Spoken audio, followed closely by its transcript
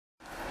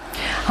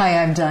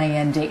Hi, I'm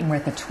Diane Dayton. We're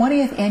at the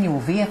 20th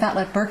Annual VF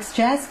Outlet Berks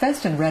Jazz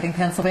Fest in Reading,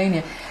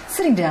 Pennsylvania.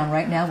 Sitting down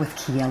right now with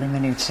Chieli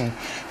Minucci.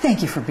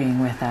 Thank you for being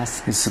with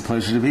us. It's a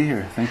pleasure to be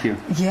here. Thank you.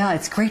 Yeah,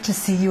 it's great to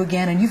see you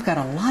again, and you've got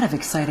a lot of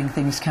exciting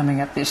things coming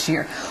up this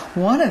year.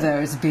 One of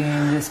those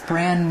being this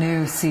brand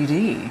new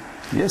CD.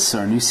 Yes,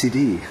 our new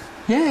CD.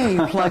 Yay,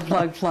 plug,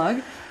 plug,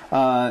 plug.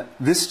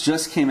 This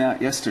just came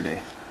out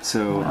yesterday,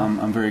 so wow.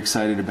 I'm very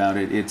excited about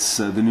it. It's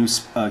the new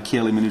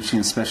Chieli Minucci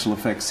and Special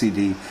Effects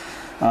CD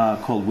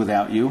called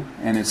Without You,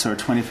 and it's our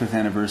 25th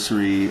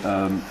anniversary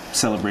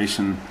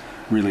celebration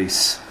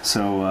release.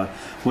 So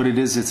what it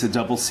is, it's a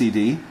double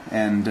CD,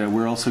 and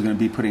we're also going to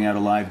be putting out a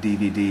live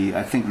DVD,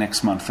 I think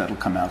next month that'll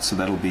come out, so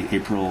that'll be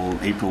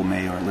April,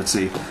 May, or let's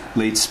say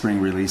late spring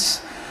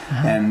release.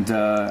 And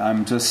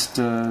I'm just,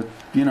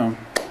 you know,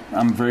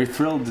 I'm very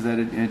thrilled that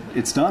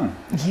it's done.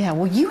 Yeah,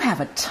 well, you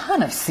have a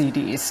ton of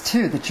CDs,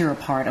 too, that you're a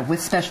part of,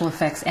 with special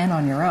effects and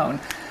on your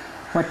own.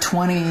 What,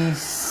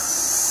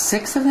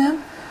 26 of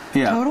them?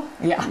 Yeah. Total?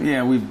 Yeah.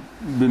 Yeah, we've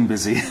been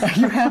busy.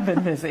 You have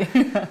been busy.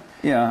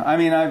 Yeah, I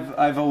mean,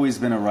 I've always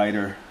been a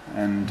writer,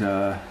 and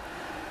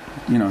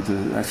you know,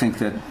 I think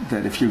that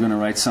if you're going to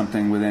write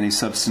something with any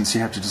substance,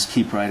 you have to just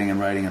keep writing and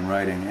writing and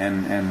writing.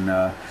 And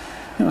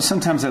you know,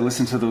 sometimes I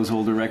listen to those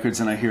older records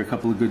and I hear a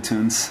couple of good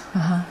tunes,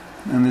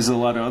 and there's a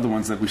lot of other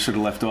ones that we should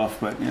have left off.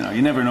 But you know,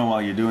 you never know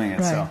while you're doing it.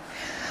 Right. So,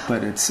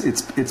 but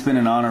it's been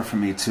an honor for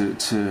me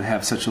to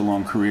have such a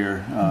long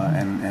career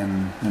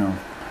and you know,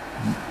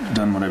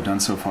 done what I've done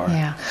so far.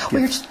 Yeah.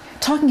 Well, you're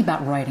talking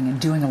about writing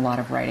and doing a lot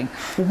of writing.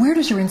 Well, where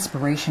does your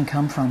inspiration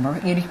come from? Or,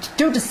 you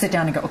don't just sit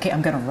down and go, okay,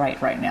 I'm going to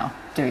write right now,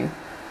 do you?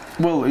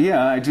 Well,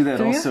 yeah, I do that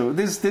do also. You?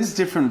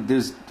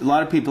 There's a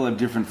lot of people have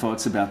different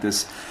thoughts about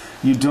this.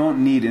 You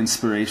don't need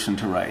inspiration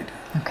to write.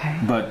 Okay.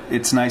 But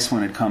it's nice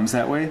when it comes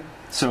that way.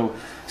 So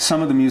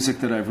some of the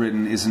music that I've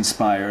written is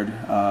inspired,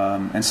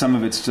 and some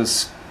of it's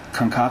just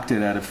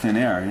concocted out of thin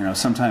air. You know,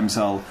 sometimes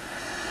I've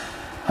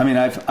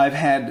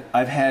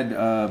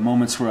had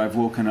moments where I've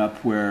woken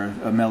up where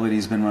a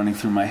melody's been running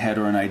through my head,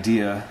 or an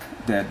idea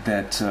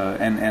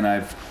and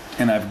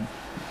I've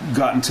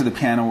gotten to the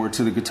piano or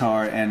to the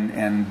guitar,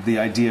 and the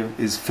idea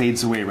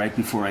fades away right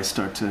before I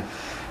start to,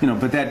 you know.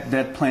 But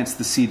that plants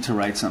the seed to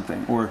write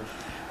something. Or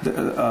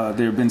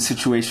there have been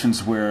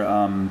situations where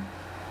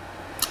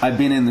I've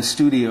been in the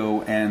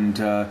studio and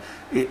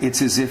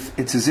it's as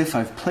if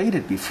I've played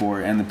it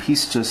before, and the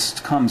piece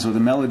just comes, or the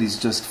melodies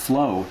just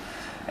flow.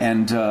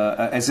 And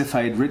as if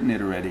I had written it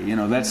already, you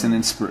know, that's an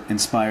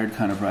inspired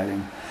kind of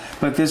writing.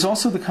 But there's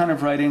also the kind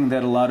of writing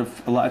that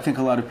I think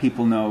a lot of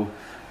people know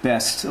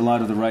best. A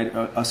lot of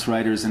us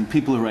writers and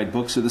people who write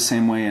books are the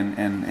same way, and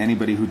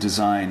anybody who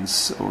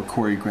designs or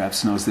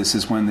choreographs knows this,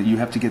 is when you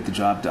have to get the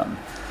job done.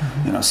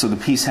 You know, so the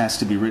piece has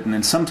to be written,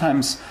 and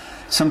sometimes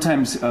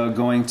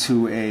going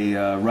to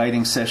a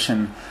writing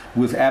session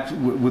with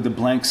a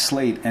blank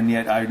slate, and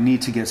yet I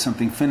need to get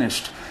something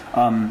finished.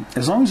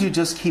 As long as you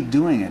just keep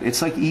doing it,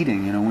 it's like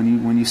eating. You know,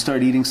 when you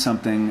start eating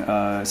something,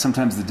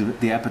 sometimes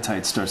the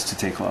appetite starts to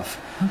take off.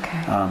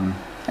 Okay.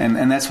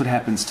 And that's what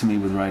happens to me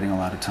with writing a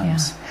lot of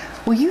times. Yeah.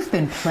 Well, you've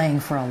been playing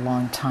for a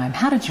long time.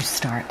 How did you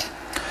start?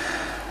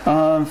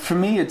 For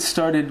me, it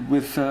started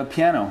with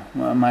piano.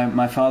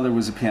 My father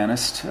was a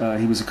pianist.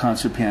 He was a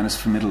concert pianist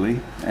from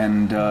Italy,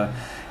 and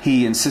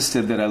he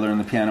insisted that I learn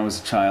the piano as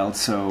a child,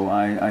 so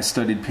I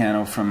studied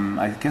piano from,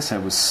 I guess I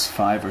was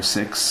 5 or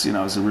 6, you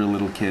know, I was a real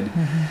little kid.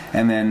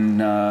 And then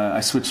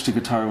I switched to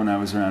guitar when I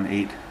was around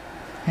 8.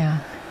 Yeah.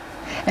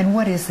 And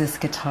what is this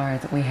guitar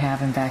that we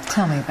have in back?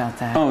 Tell me about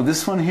that. Oh,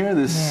 this one here,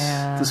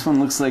 this one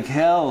looks like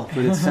hell,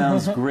 but it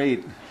sounds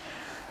great.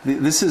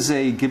 This is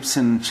a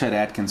Gibson Chet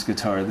Atkins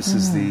guitar. This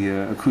is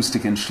the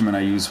acoustic instrument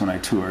I use when I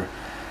tour.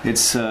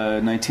 It's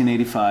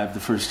 1985,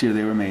 the first year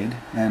they were made,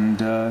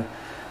 and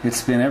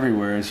it's been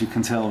everywhere, as you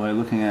can tell by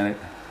looking at it.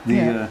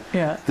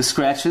 The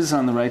scratches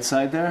on the right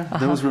side there,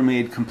 those were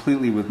made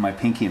completely with my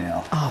pinky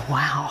nail. Oh,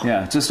 wow.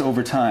 Yeah, just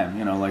over time,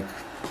 you know,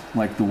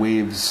 like the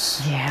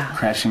waves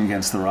crashing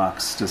against the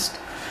rocks. Just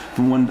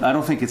I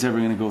don't think it's ever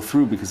going to go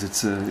through, because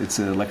it's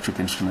an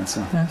electric instrument.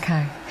 So.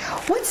 Okay.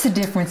 What's the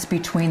difference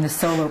between the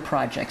solo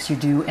projects you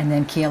do and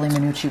then Chieli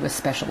Minucci with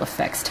special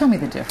effects? Tell me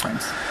the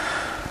difference.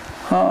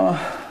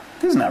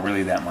 There's not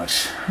really that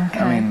much. Okay.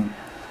 I mean,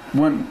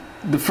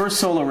 the first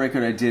solo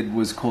record I did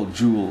was called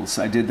Jewels.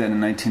 I did that in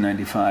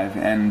 1995,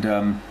 and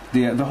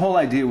the whole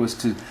idea was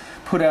to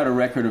put out a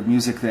record of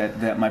music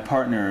that my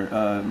partner,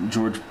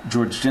 George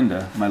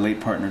Jinda, my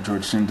late partner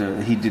George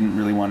Jinda, he didn't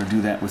really want to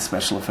do that with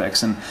special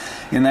effects. And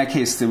in that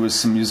case, there was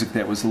some music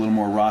that was a little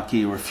more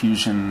rocky or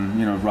fusion,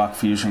 you know, rock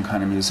fusion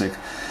kind of music.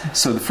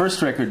 So the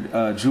first record,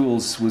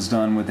 Jewels, was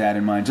done with that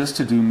in mind, just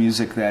to do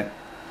music it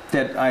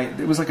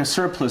was like a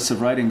surplus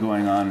of writing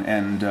going on.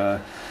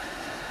 And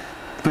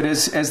but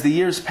as the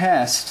years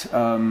passed,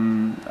 I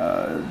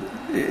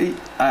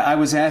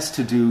was asked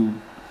to do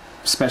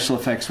special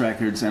effects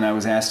records, and I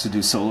was asked to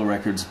do solo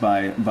records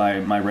by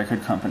my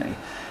record company.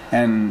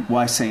 And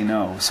why say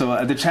no?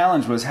 So the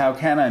challenge was, how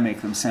can I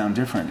make them sound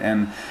different?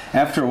 And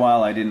after a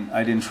while, I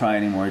didn't try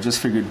anymore. I just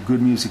figured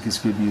good music is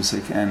good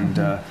music, and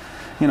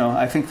you know,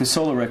 I think the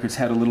solo records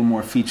had a little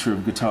more feature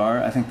of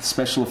guitar. I think the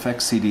special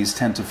effects CDs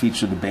tend to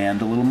feature the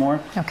band a little more.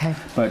 Okay.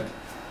 But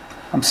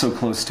I'm so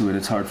close to it,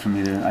 it's hard for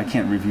me to, I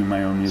can't review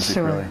my own music,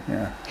 sure. really.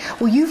 Yeah.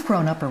 Well, you've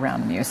grown up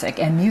around music,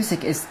 and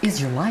music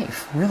is your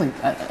life, really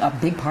a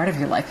big part of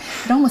your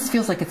life. It almost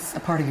feels like it's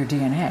a part of your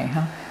DNA,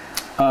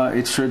 huh?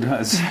 It sure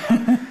does.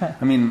 I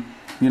mean,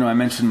 you know, I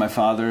mentioned my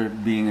father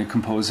being a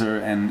composer,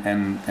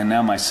 and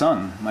now my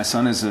son. My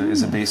son is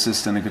a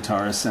bassist and a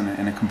guitarist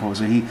and a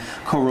composer. He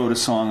co-wrote a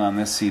song on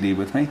this CD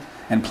with me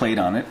and played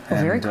on it. Oh,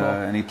 very cool.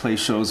 And he plays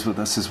shows with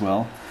us as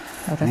well.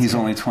 Oh, and he's good.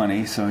 only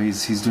 20, so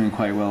he's doing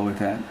quite well with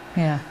that.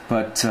 Yeah.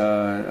 But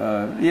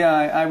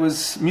yeah, I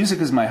was, music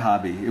is my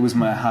hobby. It was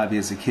my hobby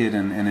as a kid,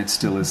 and it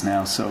still is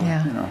now. So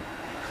yeah. you know.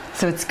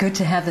 So it's good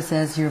to have this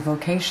as your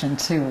vocation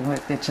too.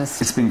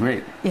 It's been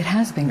great. It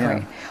has been yeah.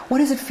 great. What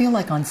does it feel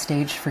like on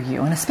stage for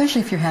you, and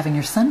especially if you're having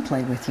your son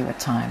play with you at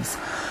times?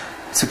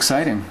 It's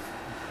exciting.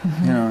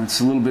 Mm-hmm. You know, it's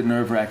a little bit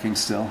nerve-wracking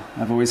still.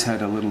 I've always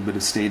had a little bit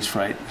of stage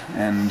fright,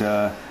 and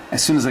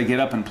as soon as I get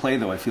up and play,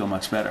 though, I feel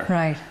much better.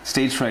 Right.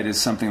 Stage fright is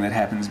something that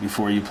happens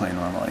before you play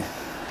normally.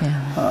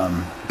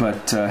 Yeah.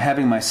 But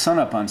having my son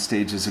up on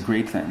stage is a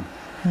great thing.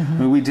 Mm-hmm. I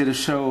mean, we did a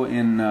show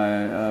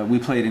we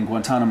played in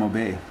Guantanamo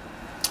Bay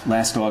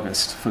last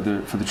August for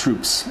the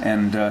troops,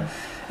 and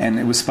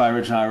it was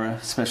Spyro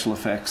Gyra special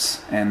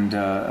effects, and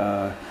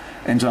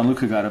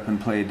Gianluca got up and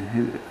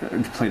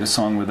played a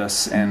song with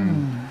us,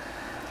 and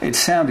it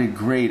sounded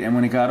great. And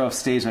when he got off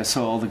stage, I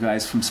saw all the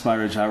guys from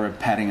Spyro Gyra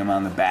patting him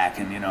on the back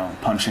and, you know,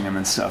 punching him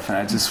and stuff, and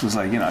I just was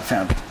like, you know,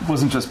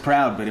 wasn't just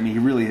proud, but I mean, he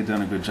really had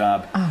done a good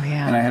job. Oh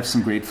yeah. And I have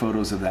some great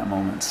photos of that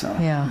moment, so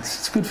yeah.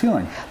 it's a good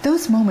feeling.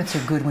 Those moments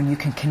are good when you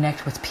can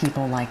connect with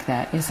people like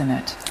that, isn't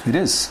it? It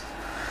is.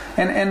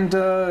 And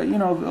you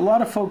know, a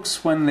lot of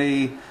folks when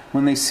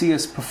they see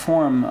us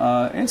perform,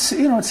 it's,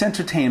 you know, it's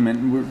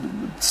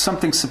entertainment.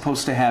 Something's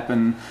supposed to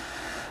happen.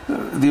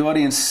 The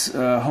audience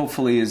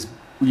hopefully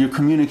you're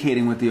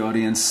communicating with the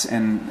audience,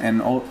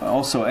 and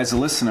also as a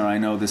listener, I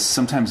know this.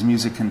 Sometimes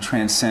music can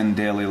transcend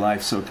daily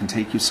life, so it can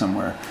take you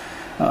somewhere,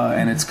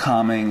 and it's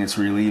calming, it's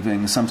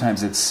relieving.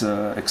 Sometimes it's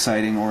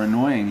exciting or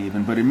annoying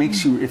even, but it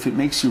makes you. If it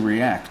makes you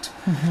react,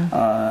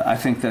 I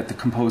think that the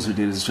composer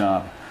did his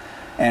job.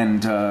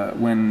 And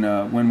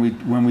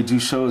when we do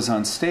shows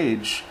on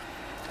stage,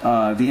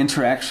 the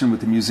interaction with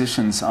the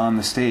musicians on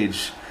the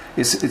stage,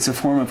 it's a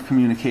form of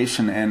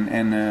communication,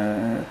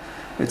 and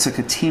it's like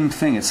a team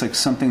thing. It's like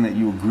something that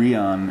you agree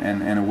on,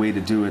 and a way to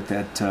do it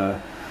that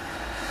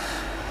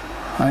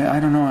I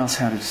don't know else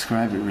how to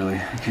describe it,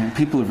 really.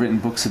 People have written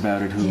books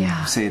about it who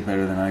yeah. say it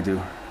better than I do.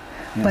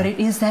 Yeah. But it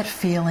is that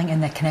feeling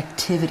and that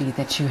connectivity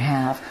that you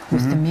have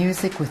with the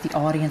music, with the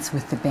audience,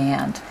 with the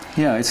band.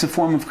 Yeah, it's a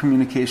form of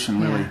communication,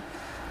 really. Yeah.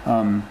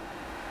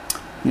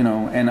 You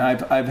know, and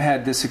I've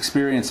had this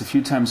experience a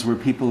few times where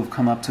people have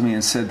come up to me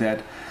and said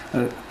that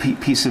a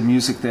piece of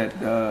music that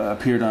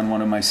appeared on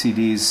one of my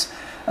CDs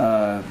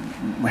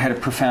had a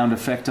profound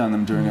effect on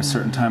them during a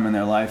certain time in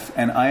their life,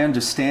 and I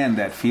understand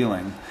that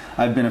feeling.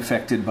 I've been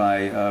affected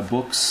by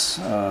books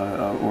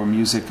or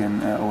music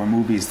and or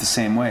movies the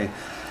same way.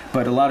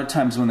 But a lot of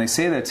times when they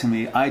say that to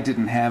me, I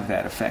didn't have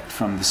that effect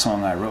from the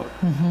song I wrote.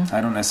 I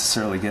don't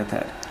necessarily get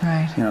that.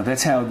 Right. You know,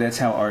 that's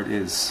how art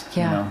is.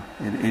 Yeah.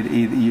 You know,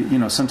 you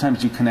know,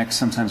 sometimes you connect,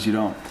 sometimes you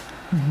don't.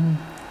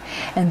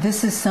 And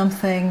this is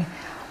something.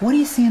 What do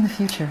you see in the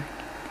future?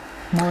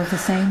 More of the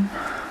same?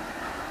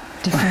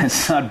 Different?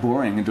 It's not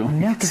boring, don't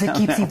No, because it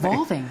keeps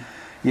evolving.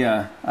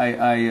 Yeah.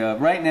 I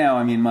right now,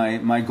 I mean,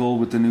 my goal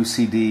with the new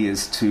CD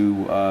is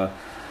to.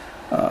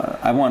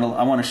 I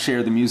want to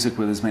share the music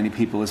with as many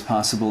people as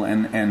possible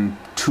and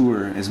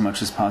tour as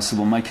much as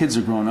possible. My kids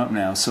are grown up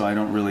now, so I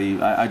don't really.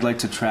 I'd like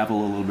to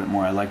travel a little bit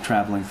more. I like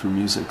traveling through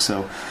music,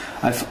 so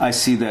I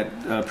see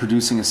that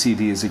producing a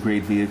CD is a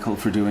great vehicle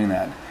for doing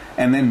that.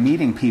 And then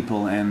meeting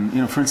people, and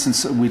you know, for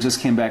instance, we just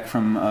came back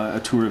from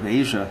a tour of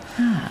Asia,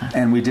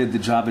 and we did the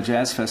Java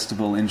Jazz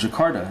Festival in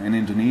Jakarta, in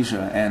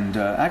Indonesia, and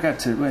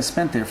I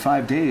spent there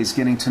 5 days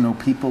getting to know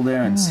people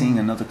there and seeing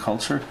another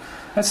culture.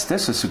 That's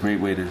just a great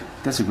way to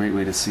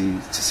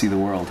see the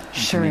world.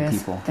 Sure to meet is.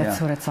 people.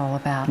 That's what it's all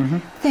about.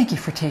 Thank you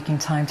for taking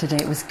time today.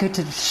 It was good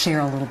to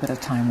share a little bit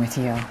of time with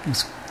you. It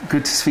was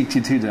good to speak to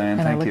you too, Diane.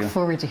 And Thank you. I look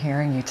forward to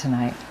hearing you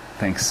tonight.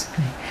 Thanks.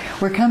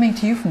 We're coming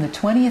to you from the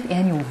 20th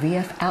Annual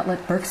VF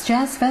Outlet Berks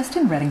Jazz Fest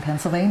in Reading,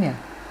 Pennsylvania.